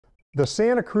The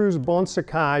Santa Cruz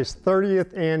Bonsaikai's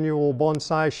 30th annual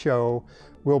Bonsai Show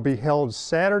will be held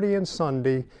Saturday and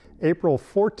Sunday, April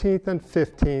 14th and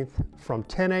 15th from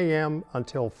 10 a.m.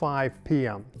 until 5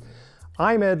 p.m.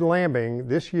 I'm Ed Lambing,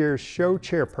 this year's show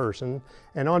chairperson,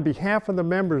 and on behalf of the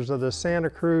members of the Santa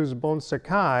Cruz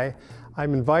Bonsaikai,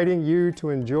 I'm inviting you to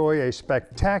enjoy a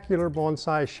spectacular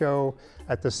bonsai show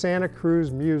at the Santa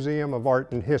Cruz Museum of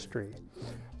Art and History.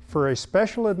 For a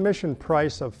special admission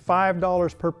price of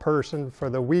 $5 per person for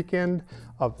the weekend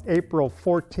of April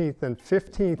 14th and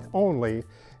 15th only,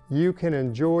 you can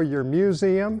enjoy your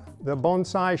museum, the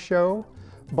bonsai show,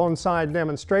 bonsai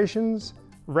demonstrations,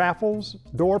 raffles,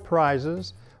 door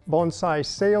prizes, bonsai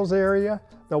sales area,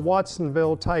 the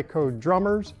Watsonville Taiko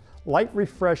drummers, light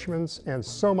refreshments, and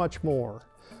so much more.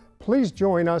 Please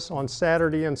join us on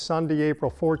Saturday and Sunday,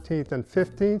 April 14th and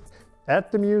 15th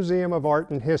at the Museum of Art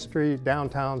and History,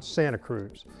 downtown Santa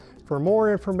Cruz. For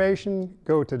more information,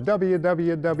 go to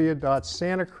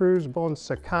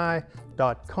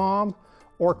www.santacruzbonsaikai.com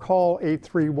or call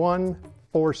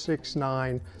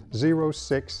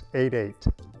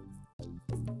 831-469-0688.